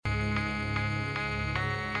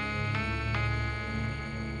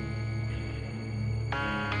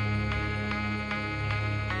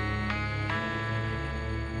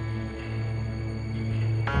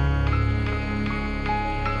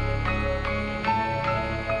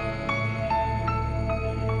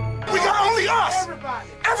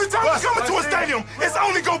Every time we come into a stadium, it's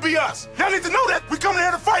only gonna be us. Y'all need to know that. We come here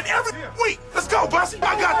to fight every week. Let's go, Bussy.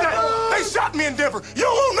 I got that. They shot me in Denver. You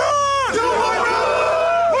will not. You will not.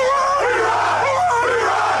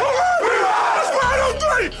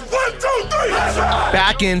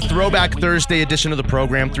 Back in Throwback Thursday edition of the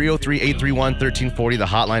program, 303-831-1340, the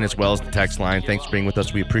hotline as well as the text line. Thanks for being with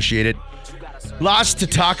us. We appreciate it. Lots to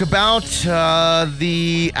talk about.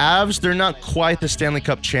 The Avs, they're not quite the Stanley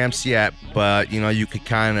Cup champs yet, but, you could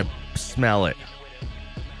kind of smell it,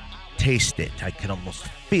 taste it. I can almost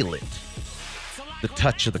feel it. The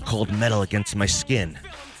touch of the cold metal against my skin.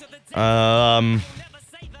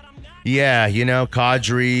 Yeah,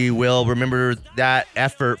 Kadri will remember that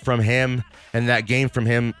effort from him and that game from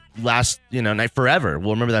him last, night forever.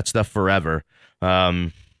 We'll remember that stuff forever.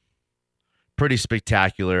 Pretty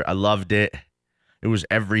spectacular. I loved it. It was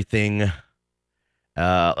everything.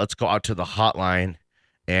 Let's go out to the hotline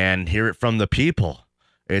and hear it from the people.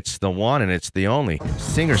 It's the one and it's the only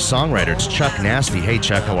singer-songwriter. It's Chuck Nasty. Hey,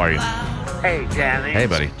 Chuck, how are you? Hey, Danny. Hey,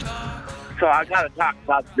 buddy. So I got to talk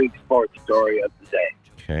about the big sports story of the day.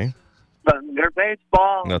 Okay. Thunder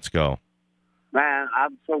baseball. Let's go. Man,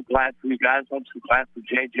 I'm so glad for you guys. I'm so glad for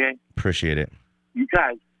JJ. Appreciate it. You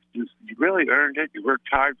guys, you really earned it. You worked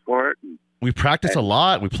hard for it. We practice a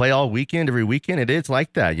lot. We play all weekend, every weekend. It is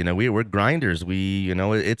like that. We're grinders.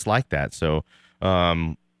 It's like that. So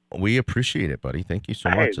we appreciate it, buddy. Thank you so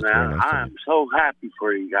much. Hey, man, I'm so happy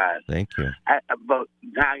for you guys. Thank you. But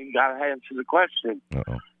now you got to answer the question.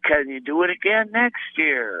 Uh-oh. Can you do it again next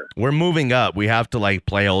year? We're moving up. We have to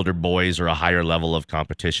play older boys or a higher level of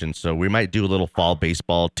competition. So we might do a little fall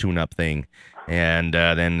baseball tune-up thing, and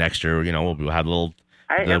then next year, we'll have a little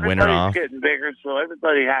the winter off. Everybody's getting bigger, so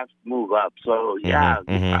everybody has to move up. So yeah,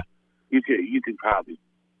 you could probably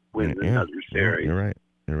win another series. You're right.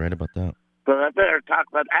 You're right about that. But I better talk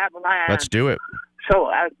about Avalanche. Let's do it.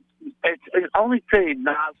 So it's only thing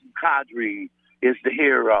Nazem Kadri is the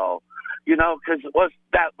hero. Because it wasn't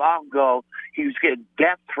that long ago, he was getting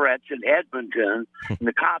death threats in Edmonton, and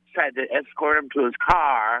the cops had to escort him to his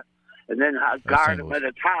car and then guard him at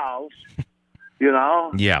his house,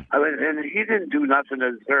 Yeah. I mean, and he didn't do nothing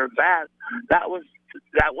to deserve that. That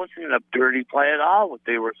wasn't a dirty play at all, what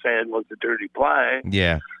they were saying was a dirty play.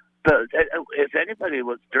 Yeah. But if anybody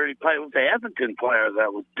was dirty play, it was the Edmonton player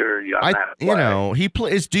that was dirty on that play.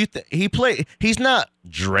 He plays. He's not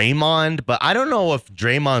Draymond, but I don't know if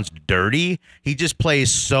Draymond's dirty. He just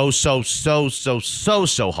plays so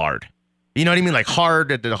hard. You know what I mean? Like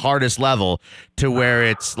hard at the hardest level, to where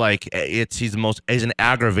it's like he's an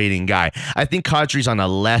aggravating guy. I think Kadri's on a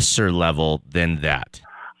lesser level than that.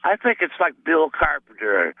 I think it's like Bill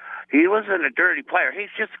Carpenter. He wasn't a dirty player.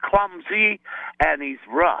 He's just clumsy and he's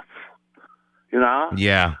rough.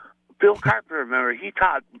 Yeah. Bill Carpenter, remember, he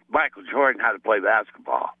taught Michael Jordan how to play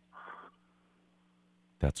basketball.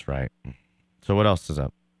 That's right. So what else is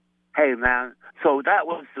up? Hey, man. So that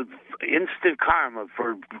was the instant karma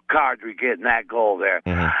for Kadri getting that goal there.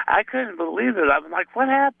 Mm-hmm. I couldn't believe it. I'm like, what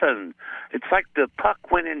happened? It's like the puck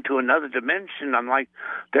went into another dimension. I'm like,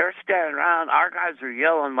 they're standing around. Our guys are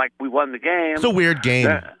yelling like we won the game. It's a weird game.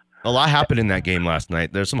 A lot happened in that game last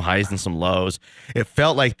night. There's some highs and some lows. It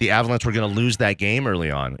felt like the Avalanche were going to lose that game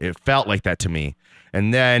early on. It felt like that to me.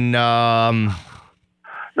 And then not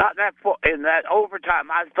that in that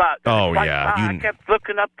overtime, I thought. Oh, yeah. I kept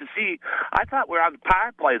looking up to see. I thought we were on the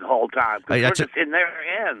power play the whole time, because we're just in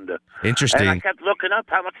their end. Interesting. And I kept looking up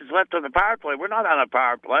how much is left on the power play. We're not on a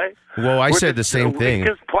power play. Well, I said the same thing. We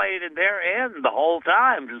just played in their end the whole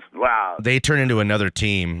time. Just wow. They turned into another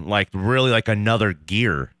team, really like another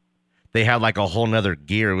gear. They had like a whole nother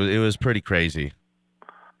gear. It was pretty crazy.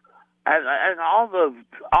 And all the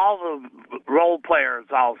role players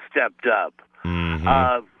all stepped up.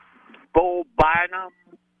 Mm-hmm. Bo Bynum.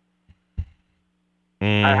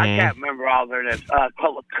 Mm-hmm. I can't remember all their names.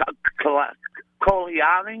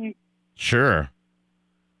 Koliani. Sure.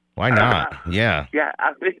 Why not? Yeah. Yeah.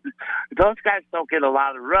 I mean, those guys don't get a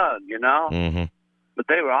lot of run, Mm-hmm. But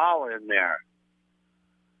they were all in there.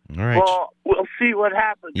 All right. Well, we'll see what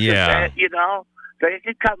happens. Yeah. They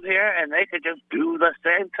could come here and they could just do the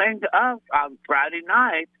same thing to us on Friday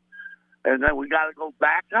night. And then we got to go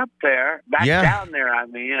back up there, down there. I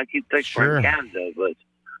mean, I keep thinking we're in Canada,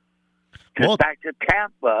 but back to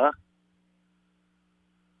Tampa.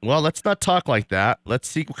 Well, let's not talk like that. Let's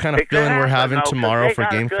see what kind of feeling we're having tomorrow for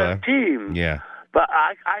Game 5. Team. Yeah. But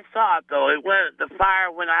I saw it, though. The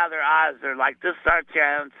fire went out of their eyes. They're like, this is our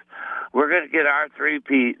chance. We're going to get our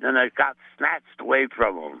three-peat. And it got snatched away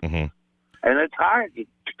from them. Mm-hmm. And it's hard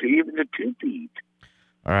to even the two-peat.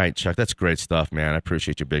 All right, Chuck. That's great stuff, man. I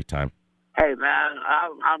appreciate you big time. Hey, man,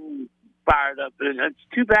 fired up. And it's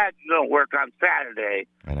too bad you don't work on Saturday.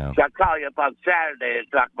 I know. So I'll call you up on Saturday and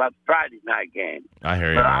talk about the Friday night game. I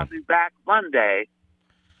hear you, But man. I'll be back Monday.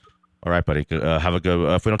 All right, buddy. Have a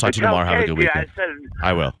good. If we don't talk to you tomorrow, have a good weekend. I said,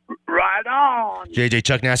 I will. Right on. JJ,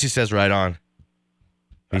 Chuck Nasty says right on.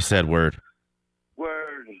 He said word.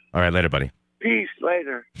 Word. All right, later, buddy. Peace.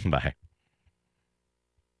 Later. Bye.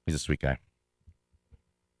 He's a sweet guy.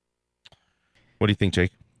 What do you think,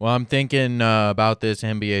 Jake? Well, I'm thinking about this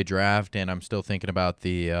NBA draft, and I'm still thinking about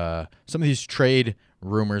the some of these trade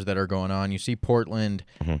rumors that are going on. You see Portland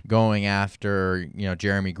going after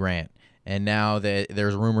Jeremy Grant, and now that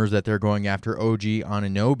there's rumors that they're going after OG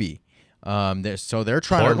Anunoby. So they're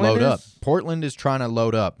trying to load up. Portland is trying to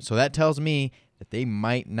load up. So that tells me that they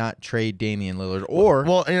might not trade Damian Lillard, or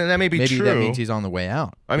and that may be maybe true. that means he's on the way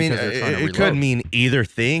out. I mean, it could mean either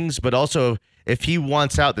things, but also if he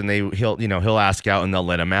wants out, then he'll ask out and they'll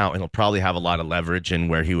let him out, and he'll probably have a lot of leverage in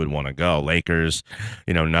where he would want to go. Lakers,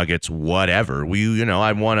 Nuggets, whatever.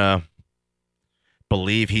 I want to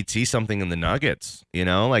believe he'd see something in the Nuggets.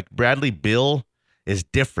 Like Bradley Beal is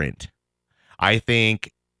different. I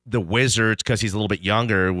think the Wizards, because he's a little bit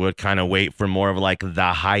younger, would kind of wait for more of like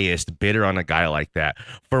the highest bidder on a guy like that.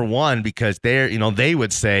 For one, because they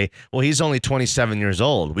would say, well, he's only 27 years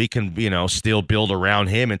old. We can, still build around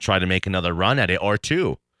him and try to make another run at it, or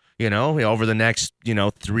two, over the next,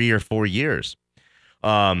 3 or 4 years.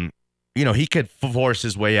 He could force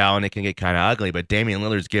his way out and it can get kind of ugly, but Damian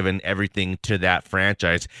Lillard's given everything to that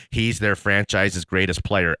franchise. He's their franchise's greatest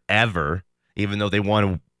player ever, even though they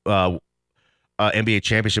won NBA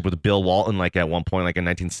championship with Bill Walton, like at one point, like in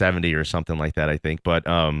 1970 or something like that, I think. But,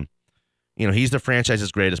 he's the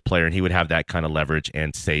franchise's greatest player, and he would have that kind of leverage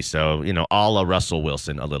and say so, a la Russell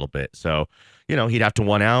Wilson a little bit. So, he'd have to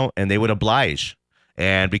want out, and they would oblige.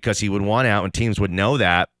 And because he would want out and teams would know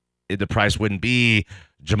that, the price wouldn't be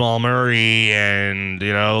Jamal Murray and,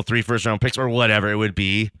 3 first-round picks or whatever. It would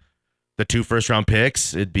be the 2 first-round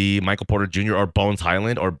picks. It'd be Michael Porter Jr. or Bones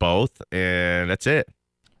Highland or both, and that's it.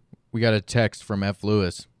 We got a text from F.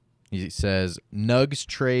 Lewis. He says, Nugs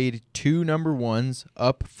trade 2 number 1s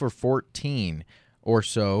up for 14 or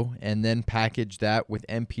so, and then package that with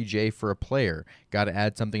MPJ for a player. Got to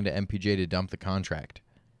add something to MPJ to dump the contract.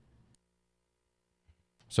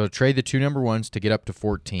 So trade the 2 number 1s to get up to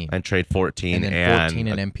 14. And trade 14 and then 14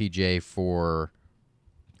 and MPJ for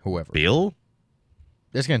whoever. Beal?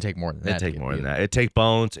 It's going to take more than that. It'd take more than that. It'd take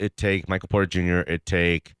Bones. It'd take Michael Porter Jr. It'd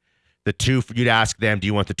take the 2. You'd ask them, do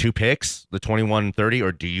you want the 2 picks, the 21 and 30,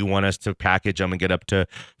 or do you want us to package them and get up to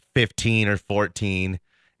 15 or 14?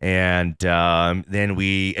 And then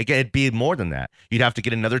again, it'd be more than that. You'd have to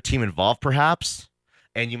get another team involved, perhaps.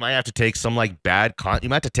 And you might have to take some you might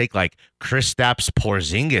have to take like Kristaps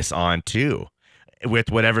Porzingis on too,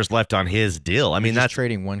 with whatever's left on his deal. I mean, that's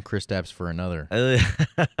trading one Kristaps for another.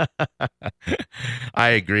 I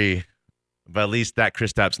agree, but at least that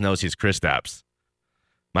Kristaps knows he's Kristaps.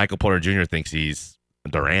 Michael Porter Jr. thinks he's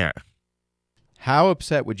Durant. How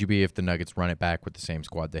upset would you be if the Nuggets run it back with the same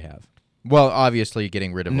squad they have? Well, obviously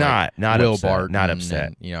getting rid of not Will upset, Barton. not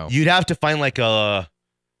upset. And, you'd have to find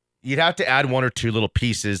you'd have to add 1 or 2 little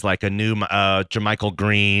pieces, like a new Jermichael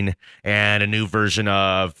Green and a new version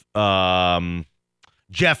of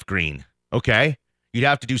Jeff Green. Okay, you'd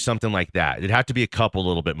have to do something like that. It'd have to be a couple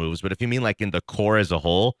little bit moves. But if you mean like in the core as a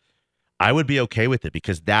whole, I would be okay with it,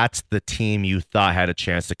 because that's the team you thought had a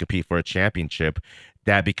chance to compete for a championship.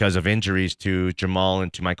 That because of injuries to Jamal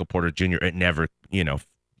and to Michael Porter Jr., it never,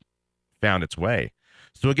 found its way.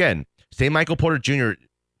 So again, say Michael Porter Jr.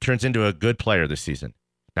 turns into a good player this season.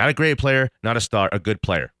 Not a great player, not a star, a good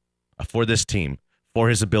player for this team, for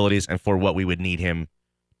his abilities and for what we would need him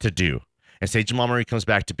to do. And say Jamal Murray comes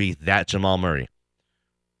back to be that Jamal Murray.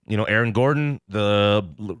 Aaron Gordon,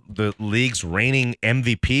 the league's reigning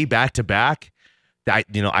MVP back-to-back,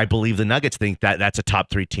 I believe the Nuggets think that that's a top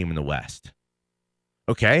 3 team in the West.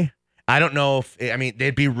 Okay? I don't know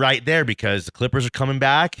they'd be right there because the Clippers are coming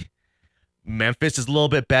back. Memphis is a little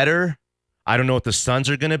bit better. I don't know what the Suns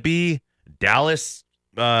are going to be. Dallas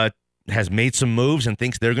has made some moves and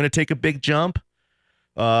thinks they're going to take a big jump.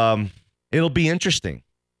 It'll be interesting.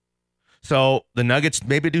 So the Nuggets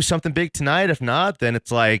maybe do something big tonight. If not, then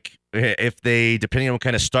it's like if they, depending on what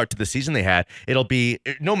kind of start to the season they had, it'll be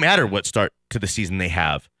no matter what start to the season they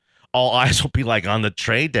have, all eyes will be like on the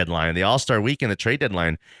trade deadline, the All-Star week and the trade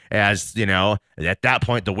deadline. As at that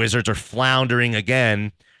point, the Wizards are floundering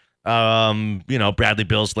again. Bradley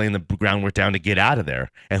Beal's laying the groundwork down to get out of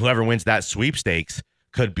there, and whoever wins that sweepstakes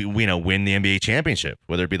could be, win the NBA championship,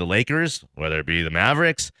 whether it be the Lakers, whether it be the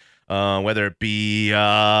Mavericks, whether it be,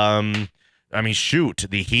 the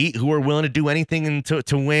Heat, who are willing to do anything to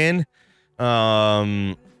win.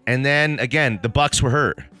 And then again, the Bucks were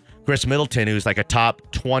hurt. Chris Middleton, who's like a top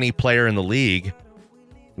 20 player in the league,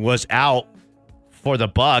 was out for the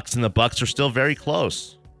Bucks, and the Bucks are still very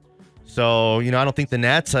close. So, I don't think the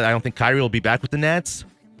Nets, I don't think Kyrie will be back with the Nets.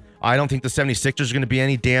 I don't think the 76ers are going to be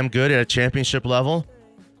any damn good at a championship level.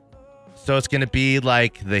 So it's going to be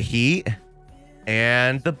like the Heat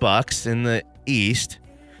and the Bucks in the East.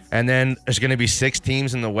 And then there's going to be 6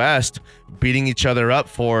 teams in the West beating each other up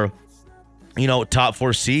for, top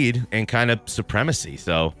 4 seed and kind of supremacy.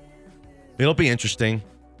 So it'll be interesting.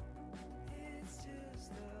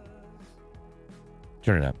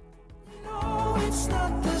 Turn it up. It's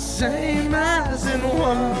not the same as it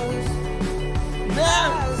was.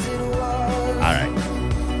 All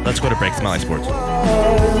right. Let's go to break. Smiley Sports.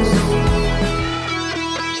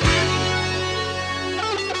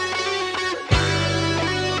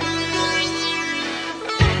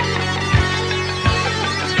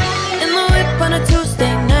 On a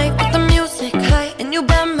Tuesday night with the music high and you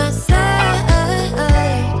by my side,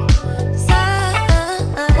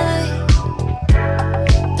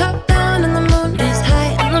 top down and the moon is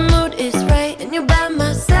high and the mood is right and you by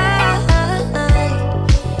my side,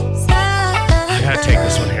 I gotta take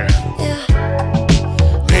this one here. Yeah.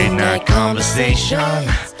 Late night conversation,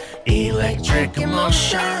 electric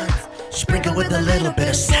emotions, sprinkled with a little bit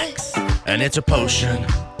of sex, and it's a potion.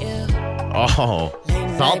 Oh,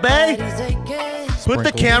 Salt Bay? Put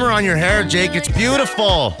the camera on your hair, Jake. It's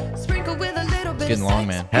beautiful. It's getting long,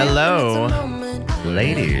 man. Hello,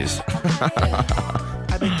 ladies.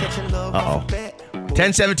 Uh-oh.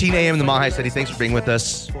 10:17 a.m. in the Mile High City. Thanks for being with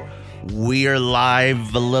us. We are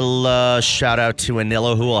live. A little shout out to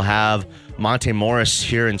Anillo, who will have Monte Morris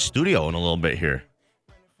here in studio in a little bit here.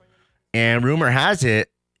 And rumor has it,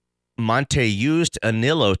 Monte used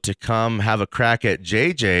Anillo to come have a crack at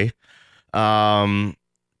JJ.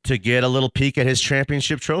 To get a little peek at his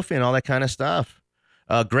championship trophy and all that kind of stuff.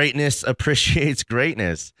 Greatness appreciates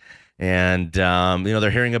greatness. And, they're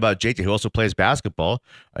hearing about JJ, who also plays basketball.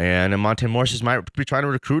 And Monte Morris might be trying to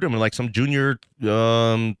recruit him in like some junior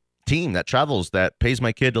team that travels, that pays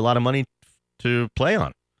my kid a lot of money to play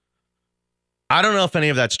on. I don't know if any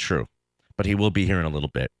of that's true, but he will be here in a little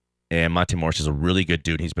bit. And Monte Morris is a really good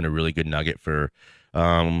dude. He's been a really good Nugget for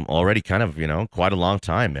already kind of, quite a long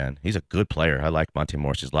time, man. He's a good player. I like Monte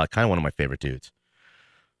Morris. He's kind of one of my favorite dudes.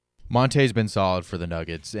 Monte's been solid for the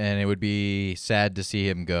Nuggets, and it would be sad to see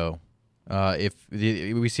him go.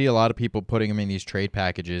 We see a lot of people putting him in these trade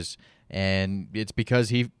packages, and it's because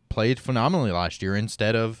he played phenomenally last year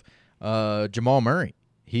instead of Jamal Murray.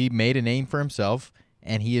 He made a name for himself,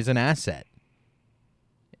 and he is an asset.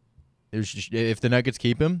 If the Nuggets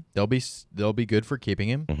keep him, they'll be good for keeping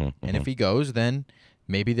him. And if he goes, then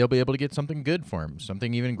maybe they'll be able to get something good for him,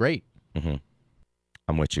 something even great.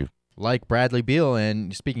 I'm with you. Like Bradley Beal.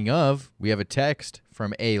 And speaking of, we have a text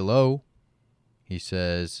from A. Lowe. He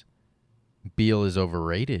says, Beal is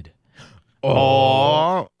overrated.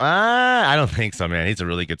 I don't think so, man. He's a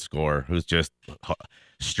really good scorer who's just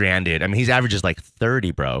stranded. I mean, he's averages like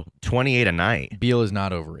 30, bro. 28 a night. Beal is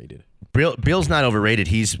not overrated. Bill's not overrated.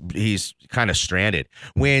 He's kind of stranded.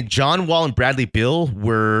 When John Wall and Bradley Beal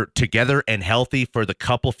were together and healthy for the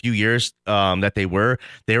few years that they were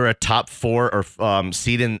a top 4 or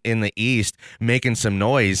seed in the East, making some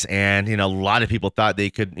noise. And a lot of people thought they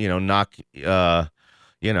could knock on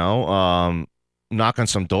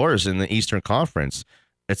some doors in the Eastern Conference.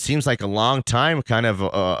 It seems like a long time, kind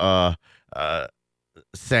of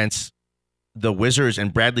since the Wizards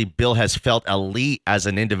and Bradley Beal has felt elite as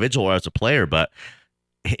an individual or as a player, but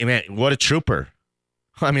man, what a trooper.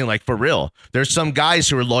 I mean, like, for real. There's some guys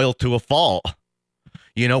who are loyal to a fault,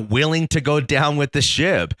 willing to go down with the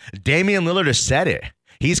ship. Damian Lillard has said it.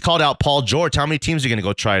 He's called out Paul George. How many teams are going to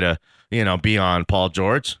go try to, be on Paul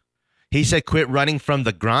George? He said, quit running from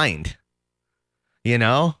the grind, and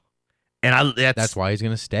that's why he's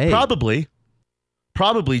going to stay.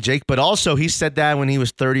 Probably, Jake, but also he said that when he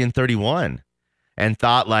was 30 and 31 and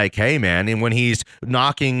thought like, hey, man, and when he's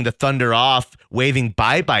knocking the Thunder off, waving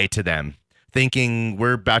bye-bye to them, thinking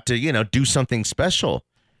we're about to, do something special.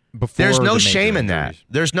 There's no shame in that.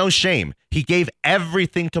 There's no shame. He gave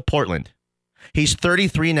everything to Portland. He's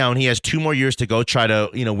 33 now, and he has 2 more years to go try to,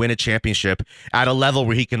 win a championship at a level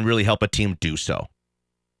where he can really help a team do so.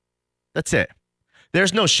 That's it.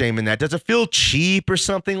 There's no shame in that. Does it feel cheap or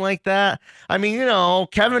something like that? I mean,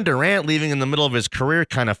 Kevin Durant leaving in the middle of his career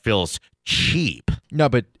kind of feels cheap. No,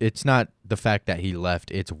 but it's not the fact that he left.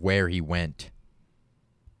 It's where he went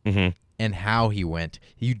and how he went.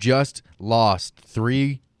 You just lost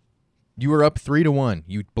 3. You were up 3-1.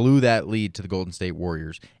 You blew that lead to the Golden State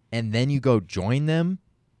Warriors, and then you go join them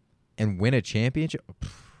and win a championship.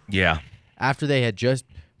 Yeah. After they had just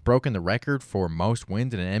broken the record for most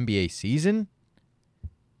wins in an NBA season,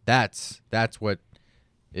 that's what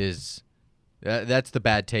is that's the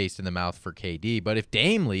bad taste in the mouth for KD. But if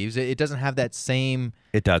Dame leaves, it doesn't have that same.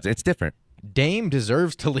 It does. It's different. Dame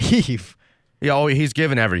deserves to leave. Yeah, he's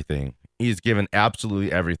given everything. He's given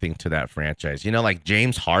absolutely everything to that franchise. Like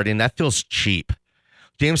James Harden, that feels cheap.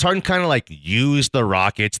 James Harden kind of like used the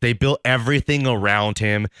Rockets. They built everything around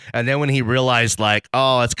him. And then when he realized I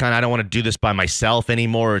don't want to do this by myself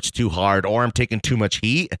anymore. It's too hard, or I'm taking too much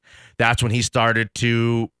heat. That's when he started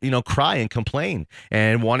to, cry and complain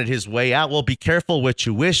and wanted his way out. Well, be careful what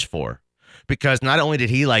you wish for, because not only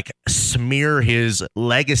did he smear his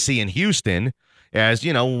legacy in Houston as,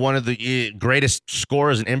 one of the greatest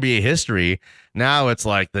scorers in NBA history, now it's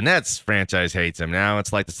like the Nets franchise hates him. Now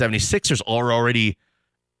it's like the 76ers are already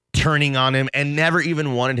turning on him and never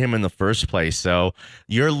even wanted him in the first place. So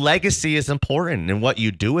your legacy is important and what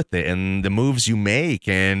you do with it and the moves you make,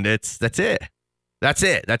 and that's it.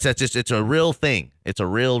 It's a real thing. It's a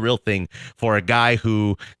real thing for a guy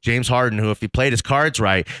who, James Harden, who if he played his cards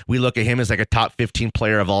right, we look at him as a top 15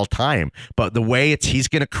 player of all time. But the way he's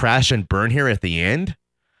going to crash and burn here at the end,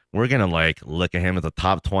 we're going to look at him as a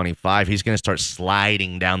top 25. He's going to start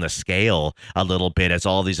sliding down the scale a little bit as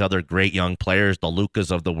all these other great young players, the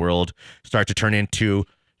Lukas of the world, start to turn into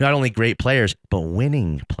not only great players, but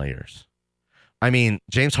winning players. I mean,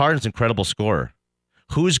 James Harden's an incredible scorer.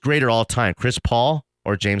 Who's greater all time, Chris Paul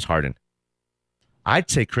or James Harden?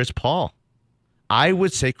 I'd say Chris Paul. I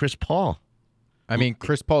would say Chris Paul. I mean,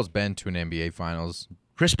 Chris Paul's been to an NBA Finals.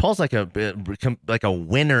 Chris Paul's like a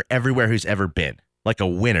winner everywhere he's ever been. Like a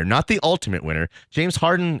winner, not the ultimate winner. James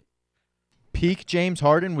Harden. Peak James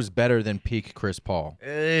Harden was better than peak Chris Paul.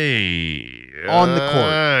 Hey. On the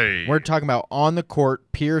court. We're talking about on the court,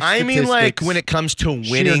 pure statistics. I mean, when it comes to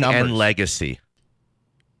winning and legacy.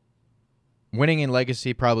 Winning and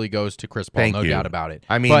legacy probably goes to Chris Paul, no doubt about it.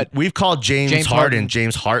 I mean, but we've called James Harden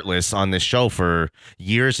James Heartless on this show for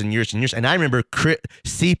years and years and years. And I remember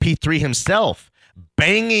CP3 himself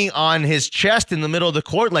banging on his chest in the middle of the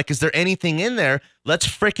court is there anything in there? Let's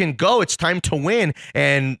freaking go. It's time to win.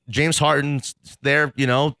 And James Harden's there,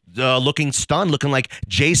 looking stunned, looking like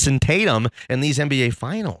Jason Tatum in these NBA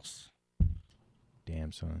Finals.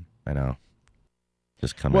 Damn, son. I know.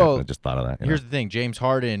 Just come out. I just thought of that. Here's the thing. James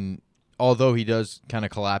Harden, although he does kind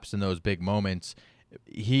of collapse in those big moments,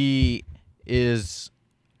 he is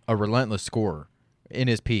a relentless scorer in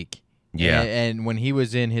his peak. Yeah. And when he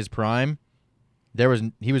was in his prime,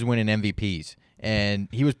 he was winning MVPs, and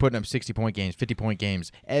he was putting up 60-point games, 50-point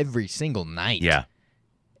games every single night. Yeah.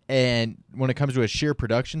 And when it comes to a sheer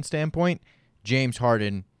production standpoint, James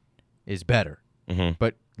Harden is better. Mm-hmm.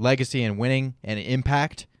 But legacy and winning and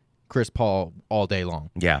impact, Chris Paul all day long.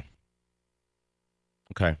 Yeah.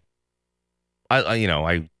 Okay.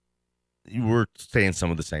 We're saying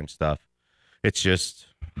some of the same stuff. It's just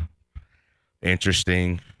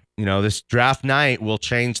interesting. This draft night will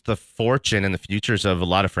change the fortune and the futures of a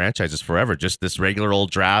lot of franchises forever. Just this regular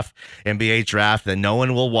old draft, NBA draft that no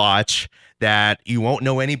one will watch, that you won't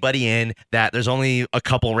know anybody in, that there's only a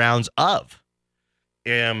couple rounds of.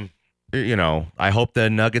 I hope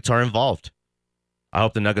the Nuggets are involved. I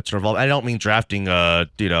don't mean drafting,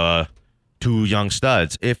 two young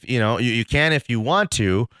studs. If you can, if you want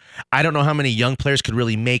to. I don't know how many young players could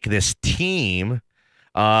really make this team.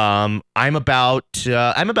 I'm about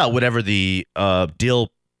whatever the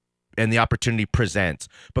deal and the opportunity presents.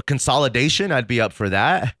 But consolidation, I'd be up for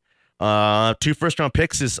that. 2 first-round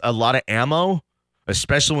picks is a lot of ammo,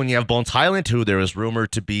 especially when you have Bones Highland, who there was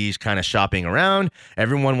rumored to be kind of shopping around.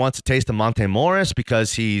 Everyone wants a taste of Monte Morris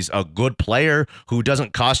because he's a good player who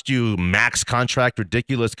doesn't cost you max contract,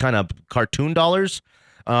 ridiculous kind of cartoon dollars.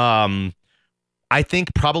 I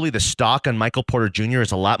think probably the stock on Michael Porter Jr.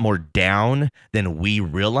 is a lot more down than we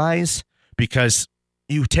realize, because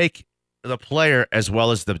you take the player as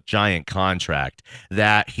well as the giant contract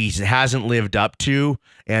that he hasn't lived up to,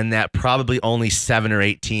 and that probably only 7 or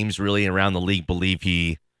 8 teams really around the league believe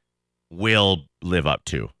he will live up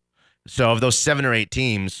to. So of those 7 or 8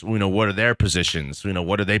 teams, what are their positions?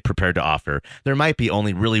 What are they prepared to offer? There might be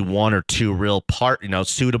only really 1 or 2 real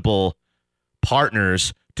suitable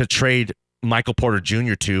partners to trade Michael Porter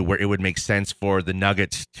Jr. to, where it would make sense for the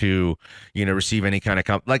Nuggets to, receive any kind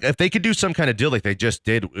of if they could do some kind of deal like they just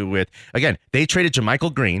did with, again, they traded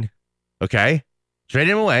JaMychal Green, okay, traded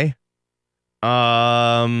him away,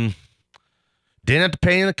 didn't have to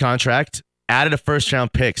pay in the contract, added a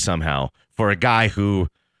first-round pick somehow for a guy who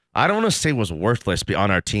I don't want to say was worthless on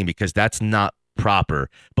our team, because that's not proper,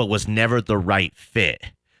 but was never the right fit.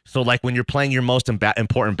 So, like, when you're playing your most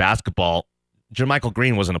important basketball, Jermichael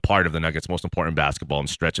Green wasn't a part of the Nuggets' most important basketball and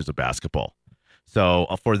stretches of basketball. So,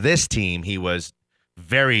 for this team, he was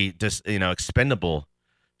very, expendable.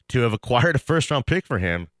 To have acquired a first-round pick for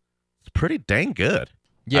him, it's pretty dang good.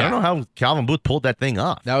 Yeah. I don't know how Calvin Booth pulled that thing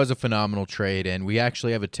off. That was a phenomenal trade, and we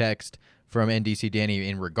actually have a text from NDC Danny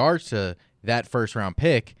in regards to that first-round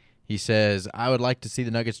pick. He says, I would like to see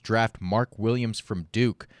the Nuggets draft Mark Williams from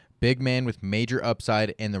Duke. Big man with major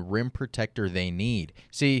upside and the rim protector they need.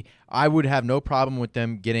 See, I would have no problem with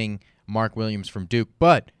them getting Mark Williams from Duke,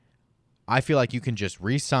 but I feel like you can just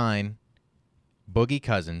re-sign Boogie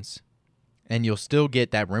Cousins, and you'll still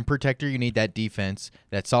get that rim protector. You need that defense,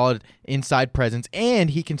 that solid inside presence,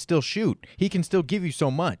 and he can still shoot. He can still give you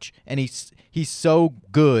so much, and he's so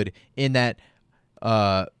good in that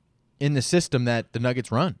in the system that the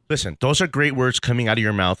Nuggets run. Listen, those are great words coming out of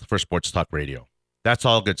your mouth for sports talk radio. That's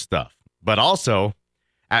all good stuff. But also,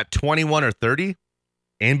 at 21 or 30,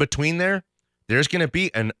 in between there's going to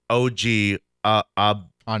be an OG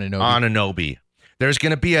Anunoby. There's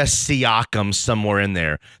going to be a Siakam somewhere in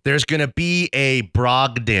there. There's going to be a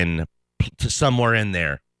Brogdon somewhere in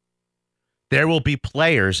there. There will be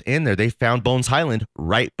players in there. They found Bones Highland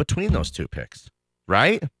right between those two picks,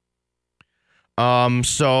 right?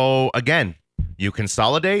 So, again, you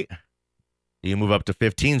consolidate. You move up to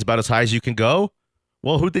 15 is about as high as you can go.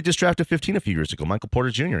 Well, who'd they just draft at 15 a few years ago? Michael Porter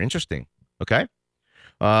Jr. Interesting. Okay.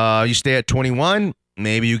 You stay at 21.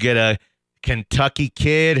 Maybe you get a Kentucky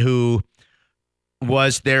kid who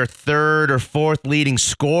was their third or fourth leading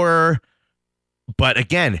scorer. But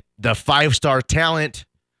again, the 5-star talent,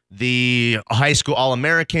 the high school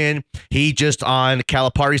All-American, he just on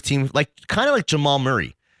Calipari's team, kind of like Jamal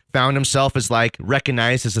Murray, found himself as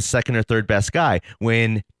recognized as the second or third best guy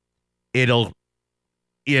when it'll,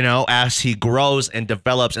 as he grows and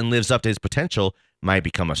develops and lives up to his potential, might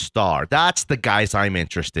become a star. That's the guys I'm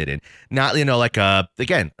interested in. Not,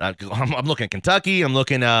 again, I'm looking at Kentucky. I'm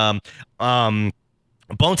looking,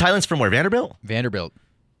 Bones Highland's from where? Vanderbilt? Vanderbilt.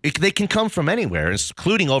 They can come from anywhere,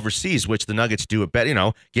 including overseas, which the Nuggets do a bet.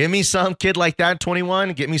 Give me some kid like that at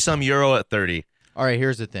 21. Get me some Euro at 30. All right,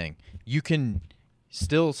 here's the thing. You can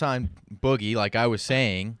still sign Boogie, like I was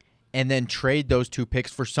saying, and then trade those two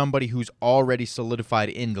picks for somebody who's already solidified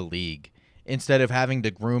in the league. Instead of having to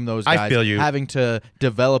groom those guys, I feel you. Having to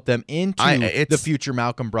develop them into the future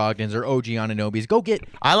Malcolm Brogdons or OG Anunobys. Go get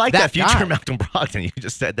I like that future guy. Malcolm Brogdon. You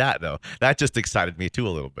just said that, though. That just excited me, too, a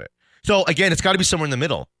little bit. So, again, it's got to be somewhere in the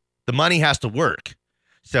middle. The money has to work.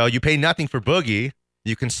 So you pay nothing for Boogie.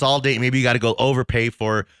 You consolidate. Maybe you got to go overpay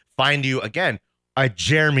for, find you, again, a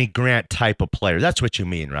Jeremy Grant type of player. That's what you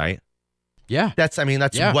mean, right? Yeah. That's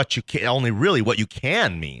what you can, only really what you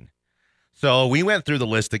can mean. So we went through the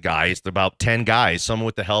list of guys, about 10 guys, some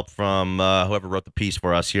with the help from whoever wrote the piece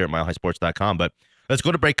for us here at milehighsports.com. But let's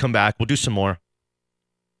go to break, come back. We'll do some more.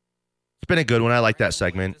 It's been a good one. I like that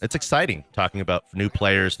segment. It's exciting talking about new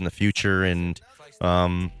players in the future and,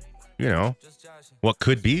 what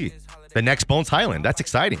could be the next Bones Highland. That's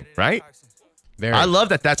exciting, right? Very. I love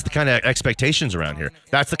that that's the kind of expectations around here.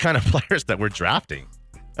 That's the kind of players that we're drafting.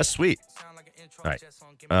 That's sweet. All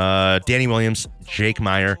right. Danny Williams, Jake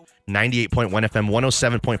Meyer, 98.1 FM,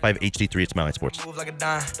 107.5 HD3. It's Mile High Sports. Move like a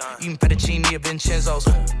dime, eating fettuccine at Vincenzo's.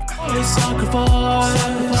 I sacrificed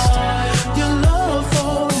your love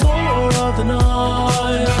for more of the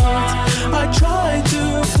night. I tried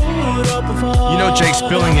to put up a fight. Jake's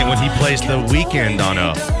feeling it when he plays The Weekend on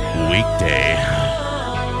a weekday.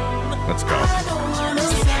 Let's go.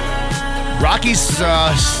 Rockies,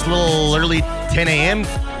 little early 10 a.m.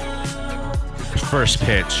 first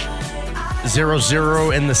pitch.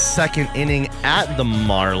 0-0 in the second inning at the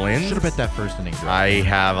Marlins. Should have bet that first inning. I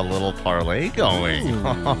have a little parlay going.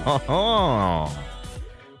 Now,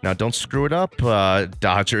 don't screw it up.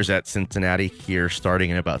 Dodgers at Cincinnati here starting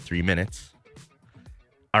in about 3 minutes.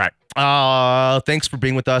 All right. Thanks for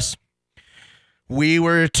being with us. We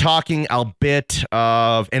were talking a bit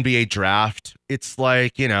of NBA draft. It's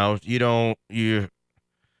like, I got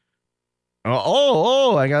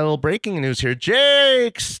a little breaking news here.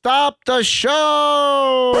 Jake, stop the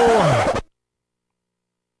show.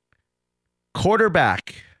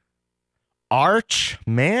 Quarterback Archie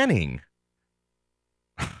Manning,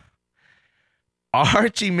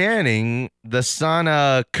 the son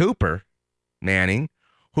of Cooper Manning,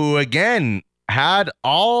 who again had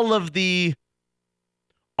all of the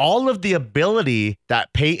ability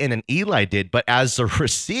that Peyton and Eli did, but as a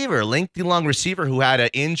receiver, lengthy long receiver who had an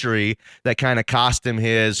injury that kind of cost him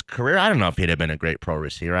his career. I don't know if he'd have been a great pro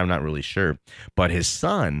receiver. I'm not really sure. But his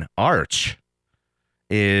son, Arch,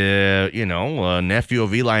 a nephew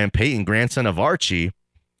of Eli and Peyton, grandson of Archie,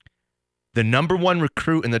 the number one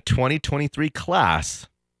recruit in the 2023 class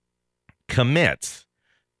commits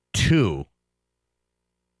to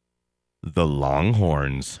the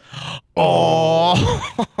Longhorns.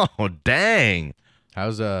 Oh, dang.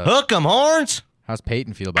 How's Hook 'em, Horns. how's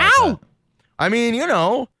Peyton feel about that? I mean,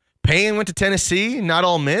 Payne went to Tennessee, not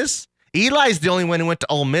Ole Miss. Eli's the only one who went to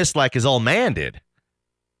Ole Miss like his old man did.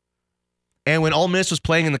 And when Ole Miss was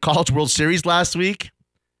playing in the College World Series last week,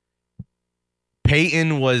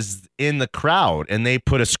 Peyton was in the crowd, and they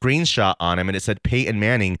put a screenshot on him, and it said Peyton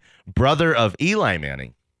Manning, brother of Eli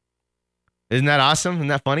Manning. Isn't that awesome? Isn't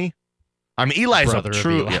that funny? I mean, Eli's Brother a of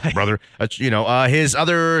true Eli. brother. His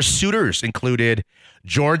other suitors included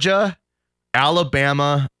Georgia,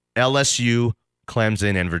 Alabama, LSU,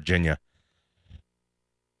 Clemson, and Virginia.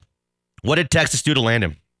 What did Texas do to land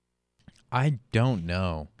him? I don't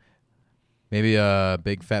know. Maybe a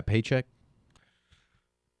big fat paycheck?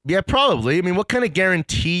 Yeah, probably. I mean, what kind of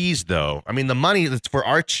guarantees, though? I mean, the money that's for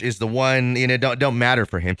Arch is the one, don't matter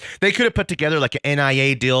for him. They could have put together like an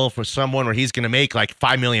NIA deal for someone where he's going to make like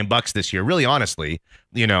 $5 million this year, really honestly,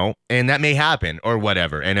 and that may happen or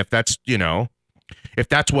whatever. And if that's, if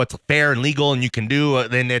that's what's fair and legal and you can do,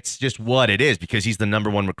 then it's just what it is because he's the number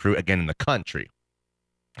one recruit again in the country.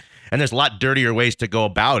 And there's a lot dirtier ways to go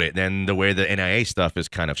about it than the way the NIA stuff is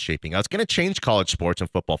kind of shaping out. It's going to change college sports and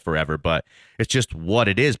football forever, but it's just what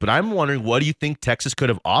it is. But I'm wondering, what do you think Texas could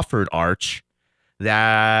have offered Arch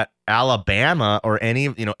that Alabama or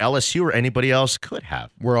LSU or anybody else could have?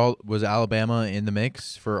 Was Alabama in the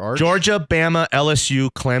mix for Arch? Georgia, Bama, LSU,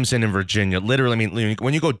 Clemson, and Virginia. Literally, I mean,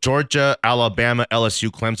 when you go Georgia, Alabama, LSU,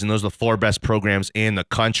 Clemson, those are the four best programs in the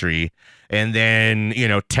country. And then,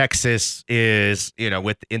 Texas is,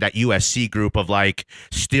 within that USC group of like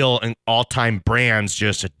still an all-time brands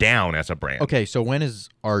just down as a brand. Okay, so when is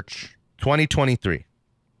Arch? 2023.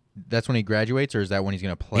 That's when he graduates, or is that when he's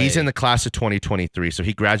going to play? He's in the class of 2023, so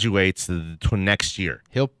he graduates next year.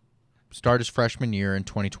 He'll start his freshman year in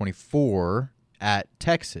 2024 at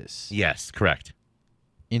Texas. Yes, correct.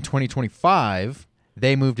 In 2025,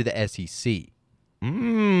 they move to the SEC.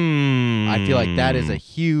 I feel like that is a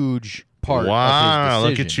huge part of his decision.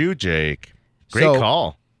 Look at you, Jake. Great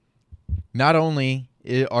call. Not only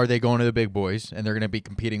are they going to the big boys, and they're going to be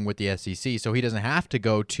competing with the SEC, so he doesn't have to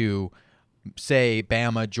go to, say,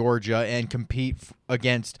 Bama, Georgia, and compete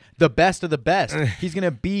against the best of the best. He's going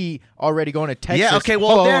to be already going to Texas. Yeah, okay,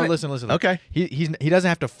 well, then... Listen. Okay. He doesn't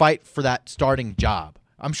have to fight for that starting job.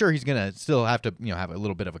 I'm sure he's going to still have to have a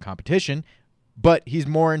little bit of a competition, but he's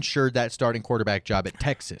more insured that starting quarterback job at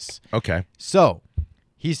Texas. Okay. So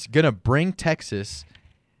he's going to bring Texas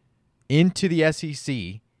into the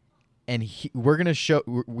SEC, and we're going to show.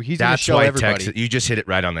 He's going to show everybody. Texas, you just hit it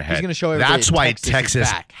right on the head. He's going to show everybody. That's why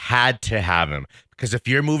Texas had to have him. Because if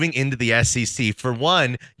you're moving into the SEC, for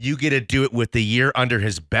one, you get to do it with the year under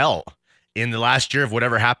his belt in the last year of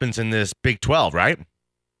whatever happens in this Big 12, right?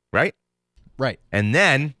 Right. And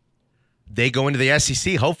then they go into the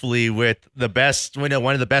SEC, hopefully with the best, one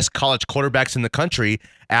of the best college quarterbacks in the country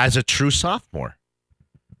as a true sophomore.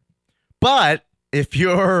 But if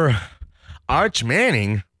you're Arch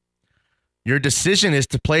Manning, your decision is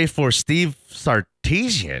to play for Steve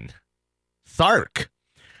Sarkisian,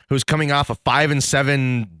 who's coming off a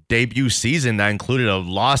 5-7 debut season that included a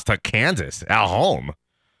loss to Kansas at home.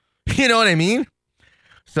 You know what I mean?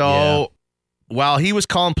 So while he was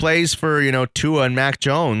calling plays for, Tua and Mac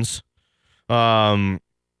Jones at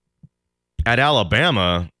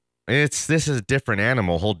Alabama, this is a different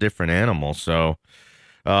animal, whole different animal. So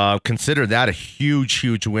consider that a huge,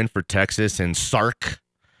 huge win for Texas and Sark.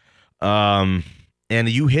 And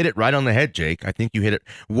you hit it right on the head, Jake. I think you hit it.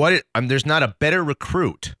 There's not a better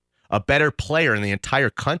recruit, a better player in the entire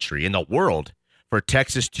country, in the world, for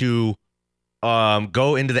Texas to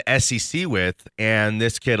go into the SEC with, and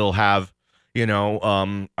this kid will have,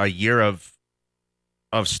 a year of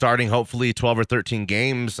starting hopefully 12 or 13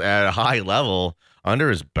 games at a high level under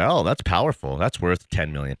his belt. That's powerful. That's worth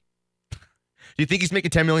 $10 million. Do you think he's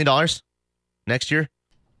making $10 million next year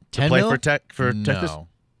to play for Texas?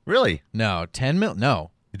 Really? No, 10 mil. No.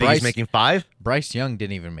 You think he's making 5? Bryce Young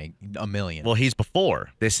didn't even make $1 million. Well, he's before.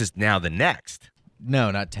 This is now the next. No,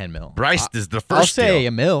 not 10 mil. Bryce is the first. I'll say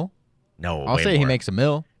deal. $1 mil. No, I'll say more. he makes $1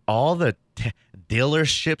 mil. All the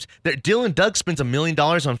dealerships. Dylan Doug spends $1 million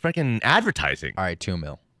on freaking advertising. All right, $2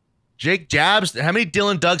 mil. Jake Jabs. How many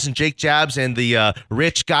Dylan Dougs and Jake Jabs and the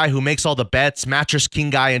rich guy who makes all the bets, Mattress King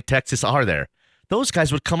guy in Texas are there? Those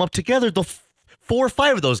guys would come up together, the 4 or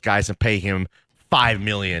 5 of those guys, and pay him $5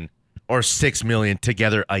 million or $6 million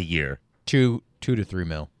together a year. 2 to 3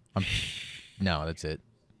 mil. No, that's it.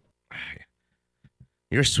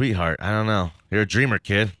 You're a sweetheart. I don't know. You're a dreamer,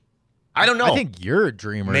 kid. I don't know. I think you're a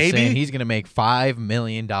dreamer Maybe. saying he's going to make $5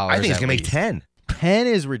 million. I think he's going to make 10. 10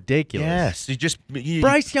 is ridiculous. Yes.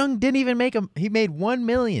 Bryce Young didn't even make him. He made $1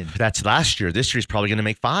 million. That's last year. This year he's probably going to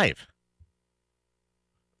make 5.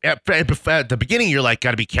 At the beginning, you're like,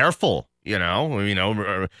 got to be careful.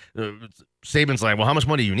 Saban's like, well, how much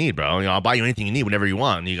money do you need, bro? I'll buy you anything you need whenever you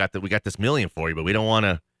want. We got this $1 million for you, but we don't want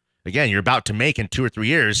to. Again, you're about to make in 2 or 3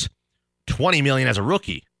 years $20 million as a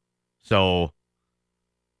rookie. So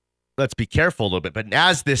let's be careful a little bit. But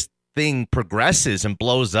as this thing progresses and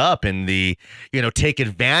blows up and take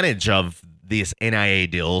advantage of these NIA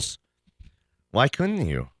deals, why couldn't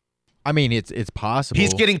you? I mean, it's possible.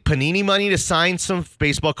 He's getting Panini money to sign some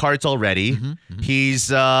baseball cards already. He's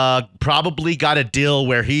probably got a deal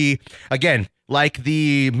where he, again, like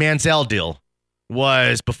the Manziel deal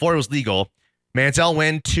was before it was legal. Manziel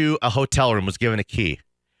went to a hotel room, was given a key.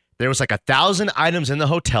 There was like 1,000 items in the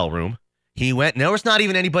hotel room. He went, and there was not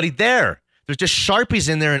even anybody there. There's just Sharpies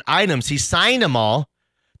in there and items. He signed them all.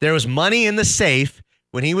 There was money in the safe.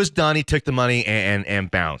 When he was done, he took the money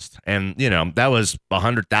and bounced. And, that was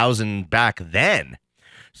 100,000 back then.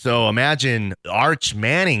 So imagine Arch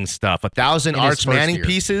Manning stuff, 1,000 Arch Manning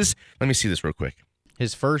pieces. Let me see this real quick.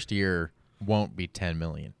 His first year won't be 10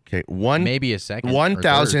 million. Okay, maybe a second.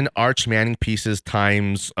 1,000 Arch Manning pieces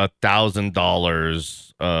times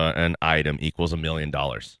 $1,000 an item equals $1 million.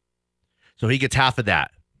 So he gets half of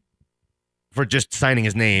that for just signing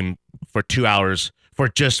his name for 2 hours for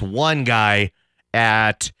just one guy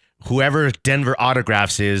at whoever Denver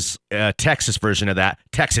Autographs is, Texas version of that,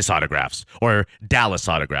 Texas Autographs or Dallas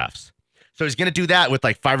Autographs. So he's going to do that with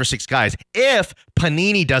like 5 or 6 guys. If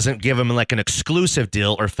Panini doesn't give him like an exclusive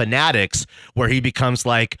deal, or Fanatics, where he becomes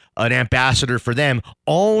like an ambassador for them,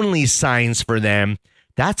 only signs for them,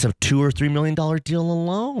 that's a $2 or $3 million deal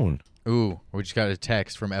alone. Ooh, we just got a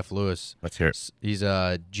text from F. Lewis. Let's hear it. He's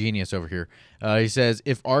a genius over here. He says,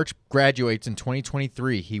 if Arch graduates in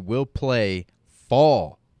 2023, he will play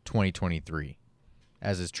fall 2023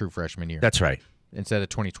 as his true freshman year. That's right. Instead of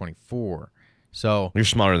 2024. So you're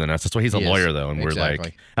smarter than us. That's why he's a lawyer, though. And we're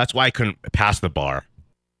like, that's why I couldn't pass the bar.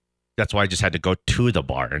 That's why I just had to go to the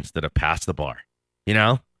bar instead of pass the bar.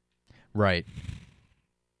 Right.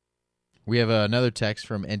 We have another text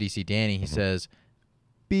from NDC Danny. He says,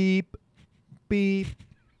 beep, beep,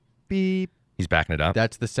 beep. He's backing it up.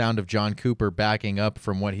 That's the sound of John Cooper backing up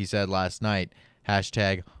from what he said last night.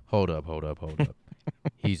 Hashtag, hold up.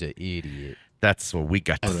 He's an idiot. That's what we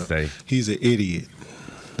got to say. He's an idiot.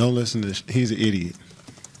 Don't listen to he's an idiot.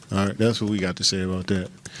 All right, that's what we got to say about that.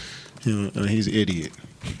 He's an idiot.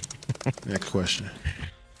 Next question.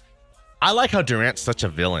 I like how Durant's such a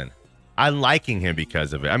villain. I'm liking him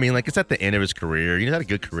because of it. I mean, like, it's at the end of his career. He's had a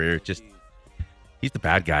good career. Just, he's the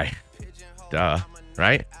bad guy. Duh.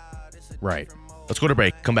 Right? Right. Let's go to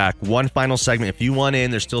break. Come back. One final segment. If you want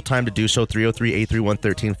in, there's still time to do so.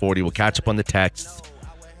 303-831-1340. We'll catch up on the texts.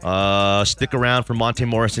 Stick around for Monte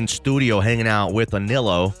Morrison studio hanging out with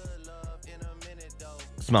Anilo.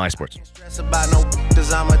 Smile Sports.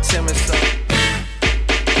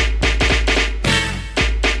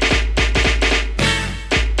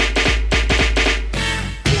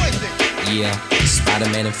 Yeah,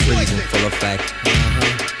 Spider-Man and freezing full effect.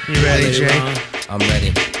 You ready, Jay? I'm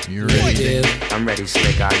ready. You ready? I'm ready,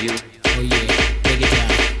 Slick. Are you? Oh yeah, take it down.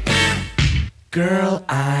 Girl,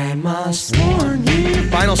 I must warn you.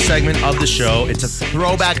 Final segment of the show. It's a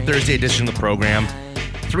throwback Thursday edition of the program.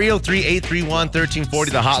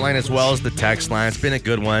 303-831-1340, the hotline as well as the text line. It's been a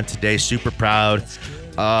good one today. Super proud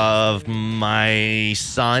of my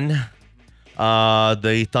son,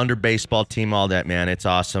 the Thunder baseball team, all that, man. It's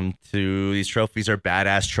awesome. These trophies are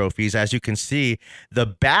badass trophies. As you can see, the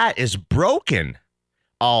bat is broken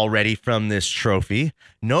already from this trophy.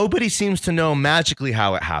 Nobody seems to know magically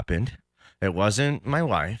how it happened. It wasn't my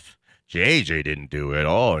wife. JJ didn't do it.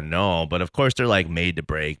 Oh, no. But, of course, they're, like, made to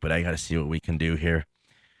break. But I got to see what we can do here.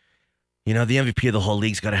 The MVP of the whole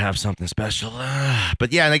league's got to have something special.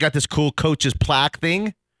 But, yeah, they got this cool coach's plaque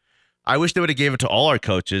thing. I wish they would have gave it to all our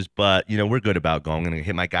coaches. But, we're good about going. I'm going to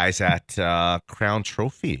hit my guys at Crown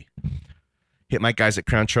Trophy.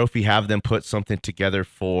 Have them put something together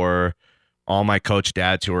for all my coach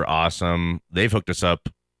dads who are awesome. They've hooked us up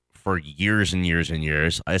for years and years and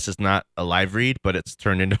years. This is not a live read, but it's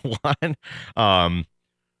turned into one.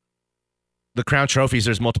 The Crown Trophies,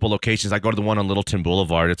 there's multiple locations. I go to the one on Littleton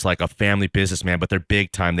Boulevard. It's like a family business, man, but they're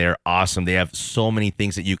big time. They're awesome. They have so many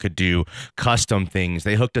things that you could do, custom things.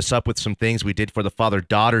 They hooked us up with some things we did for the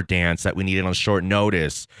father-daughter dance that we needed on short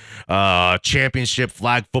notice. Championship,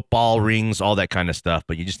 flag football, rings, all that kind of stuff.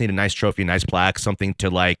 But you just need a nice trophy, a nice plaque, something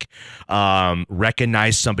to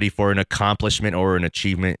recognize somebody for an accomplishment or an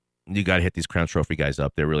achievement you got to hit these Crown Trophy guys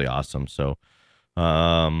up. They're really awesome. So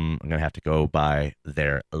I'm going to have to go by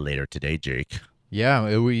there later today, Jake.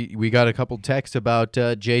 Yeah, we got a couple texts about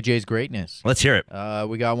JJ's greatness. Let's hear it.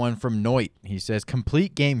 We got one from Noit. He says,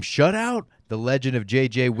 complete game shutout? The legend of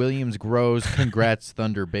JJ Williams grows. Congrats,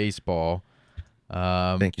 Thunder Baseball.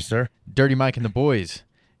 Thank you, sir. Dirty Mike and the boys.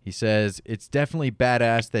 He says, it's definitely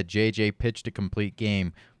badass that JJ pitched a complete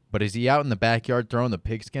game, but is he out in the backyard throwing the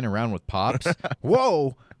pigskin around with Pops?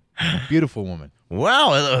 Whoa. Beautiful woman.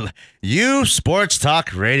 Wow, you sports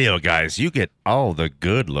talk radio guys, you get all the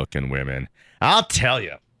good-looking women. I'll tell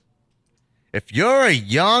you, if you're a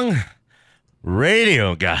young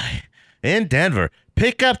radio guy in Denver,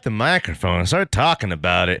 pick up the microphone and start talking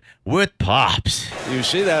about it with Pops. You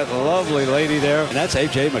see that lovely lady there? And that's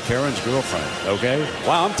A.J. McCarron's girlfriend, okay?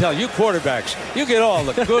 Wow, I'm telling you, quarterbacks, you get all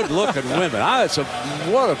the good-looking women.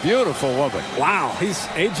 What a beautiful woman. Wow.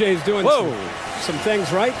 AJ's doing some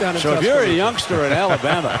things right down in So if you're a youngster in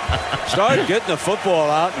Alabama, start getting the football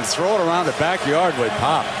out and throw it around the backyard with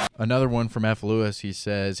Pop. Another one from F. Lewis. He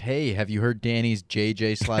says, hey, have you heard Danny's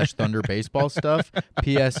JJ/Thunder baseball stuff?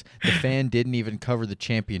 P.S. The Fan didn't even cover the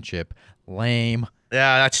championship. Lame.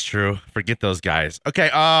 Yeah, that's true. Forget those guys. Okay,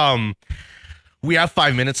 we have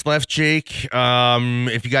 5 minutes left, Jake.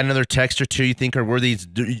 If you got another text or two you think are worthy,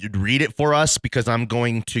 read it for us, because I'm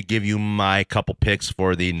going to give you my couple picks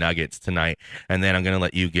for the Nuggets tonight, and then I'm going to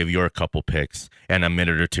let you give your couple picks and a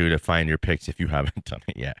minute or two to find your picks if you haven't done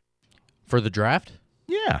it yet. For the draft?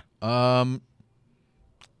 Yeah. I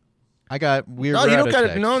got weird. No, you don't got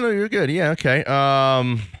it. No, you're good. Yeah, okay.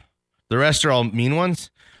 The rest are all mean ones.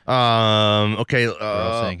 Okay. We're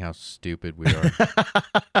all saying how stupid we are.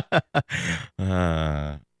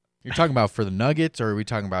 You're talking about for the Nuggets, or are we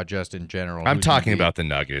talking about just in general? I'm talking about the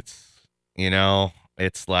Nuggets. You know,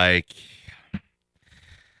 it's like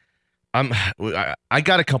I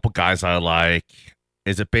got a couple guys I like.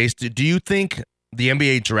 Is it based? Do you think the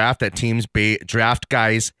NBA draft that teams draft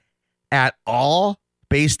guys at all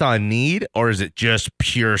based on need, or is it just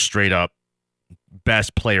pure straight up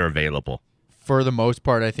best player available? For the most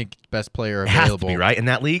part, I think best player It has available. to be, right, in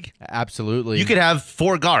that league? Absolutely. You could have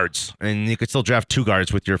 4 guards, and you could still draft 2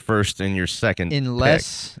 guards with your first and your second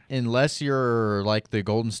Unless you're like the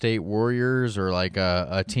Golden State Warriors, or like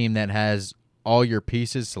a team that has all your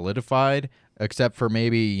pieces solidified, except for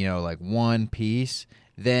maybe, like one piece,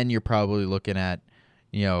 then you're probably looking at,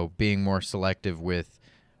 being more selective with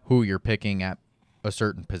who you're picking at a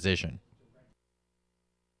certain position.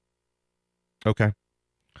 Okay.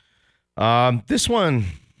 This one's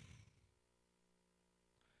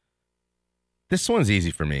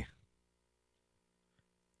easy for me.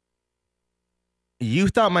 You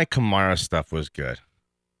thought my Kamara stuff was good.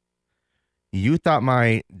 You thought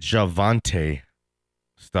my Javante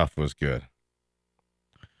stuff was good.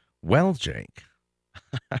 Well, Jake,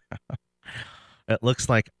 it looks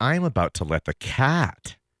like I'm about to let the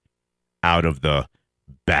cat out of the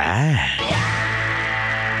bag.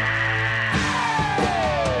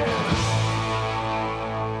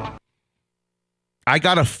 I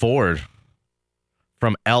got a forward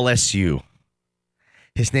from LSU.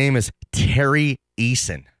 His name is Terry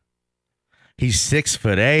Eason. He's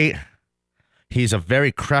 6'8". He's a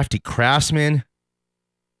very crafty craftsman.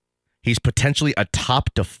 He's potentially a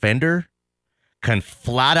top defender. Can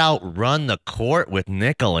flat out run the court with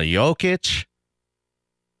Nikola Jokic.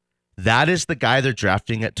 That is the guy they're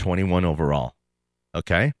drafting at 21 overall.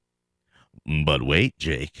 Okay? But wait,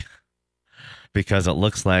 Jake. Because it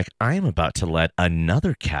looks like I'm about to let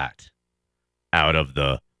another cat out of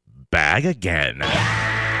the bag again.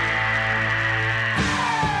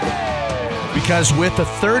 Because with the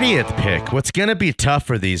 30th pick, what's going to be tough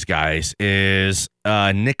for these guys is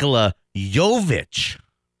Nikola Jovic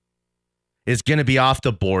is going to be off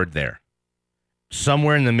the board there.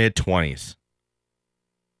 Somewhere in the mid-20s.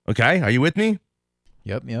 Okay, are you with me?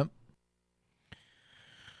 Yep.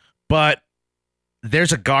 But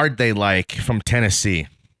there's a guard they like from Tennessee.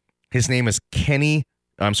 His name is Kennedy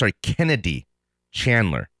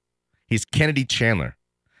Chandler. He's Kennedy Chandler.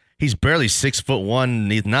 He's barely 6'1",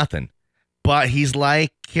 needs nothing. But he's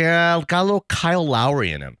like, got a little Kyle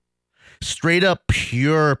Lowry in him. Straight up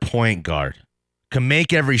pure point guard. Can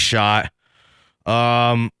make every shot.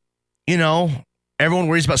 Everyone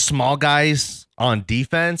worries about small guys on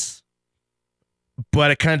defense.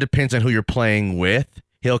 But it kind of depends on who you're playing with.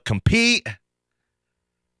 He'll compete.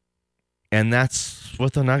 And that's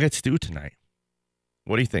what the Nuggets do tonight.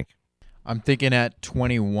 What do you think? I'm thinking at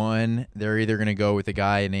 21, they're either going to go with a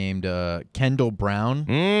guy named Kendall Brown,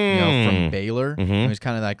 from Baylor. He's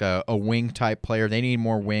kind of like a wing type player. They need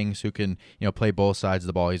more wings who can, play both sides of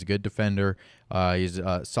the ball. He's a good defender. He's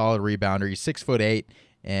a solid rebounder. He's 6'8",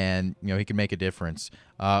 and he can make a difference.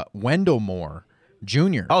 Wendell Moore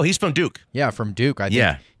Jr. Oh, he's from Duke. Yeah, from Duke. I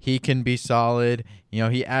think he can be solid.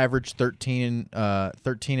 He averaged 13 and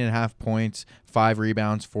a half points, 5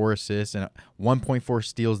 rebounds, 4 assists, and 1.4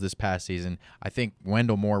 steals this past season. I think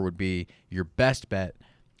Wendell Moore would be your best bet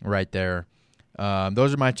right there.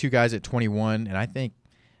 Those are my 2 guys at 21, and I think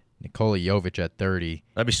Nikola Jovic at 30.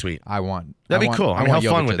 That'd be sweet. That'd be cool. I mean, how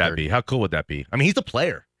fun would that 30. be? How cool would that be? I mean, he's a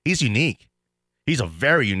player. He's unique. He's a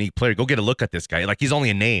very unique player. Go get a look at this guy. Like, he's only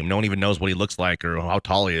a name. No one even knows what he looks like or how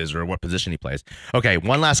tall he is or what position he plays. Okay,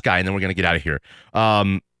 one last guy, and then we're going to get out of here.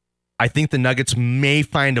 I think the Nuggets may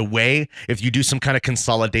find a way, if you do some kind of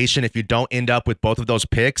consolidation, if you don't end up with both of those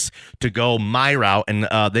picks, to go my route. And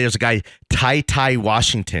there's a guy, Ty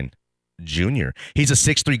Washington Jr. He's a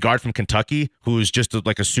 6'3" guard from Kentucky who's just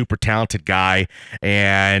like a super talented guy,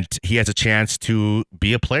 and he has a chance to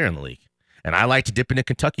be a player in the league. And I like to dip into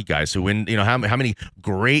Kentucky guys who win. How many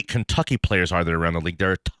great Kentucky players are there around the league?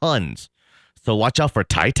 There are tons. So watch out for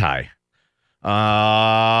Ty.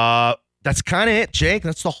 That's kind of it, Jake.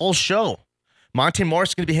 That's the whole show. Monte Morris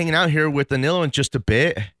is going to be hanging out here with Danilo in just a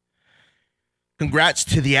bit. Congrats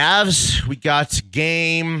to the Avs. We got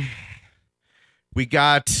game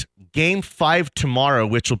 5 tomorrow,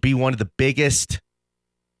 which will be one of the biggest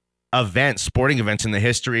sporting events in the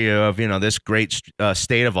history of this great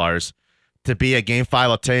state of ours. To be at Game 5,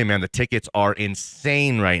 I'll tell you, man, the tickets are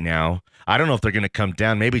insane right now. I don't know if they're going to come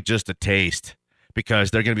down, maybe just a taste, because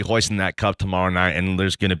they're going to be hoisting that cup tomorrow night, and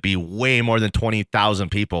there's going to be way more than 20,000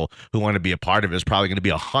 people who want to be a part of it. There's probably going to be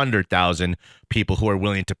 100,000 people who are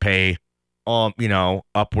willing to pay,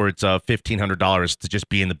 upwards of $1,500 to just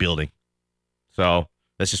be in the building. So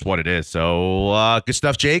that's just what it is. So good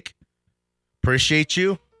stuff, Jake. Appreciate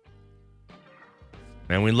you.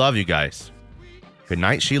 And we love you guys. Good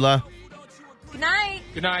night, Sheila. Good night.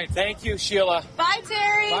 Good night. Thank you, Sheila. Bye,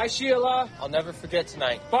 Terry. Bye, Sheila. I'll never forget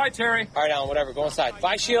tonight. Bye, Terry. All right, Alan, whatever. Go inside.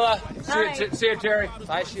 Bye, Sheila. See you, Terry.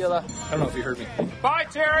 Bye, Sheila. I don't know if you heard me. Bye,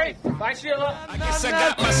 Terry. Bye, Sheila. I guess I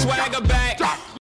got my swagger back.